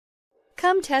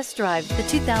Come test drive the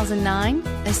 2009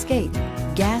 Escape.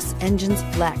 Gas engines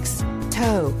flex,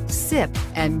 tow, sip,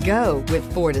 and go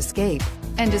with Ford Escape,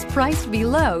 and is priced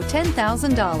below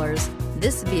 $10,000.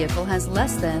 This vehicle has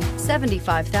less than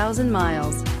 75,000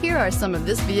 miles. Here are some of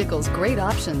this vehicle's great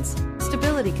options: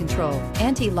 stability control,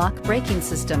 anti-lock braking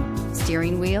system,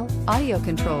 steering wheel audio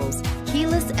controls,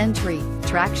 keyless entry,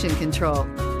 traction control,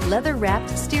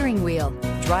 leather-wrapped steering wheel,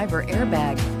 driver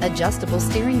airbag, adjustable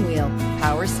steering wheel,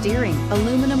 power steering,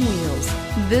 aluminum wheels.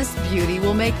 This beauty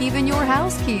will make even your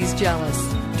house keys jealous.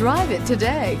 Drive it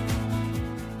today.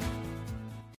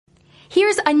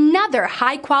 Here's another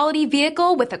high-quality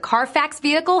vehicle with a CARFAX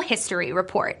Vehicle History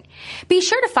Report. Be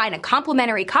sure to find a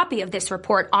complimentary copy of this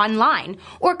report online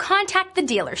or contact the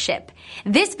dealership.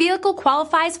 This vehicle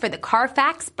qualifies for the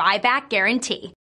CARFAX Buyback Guarantee.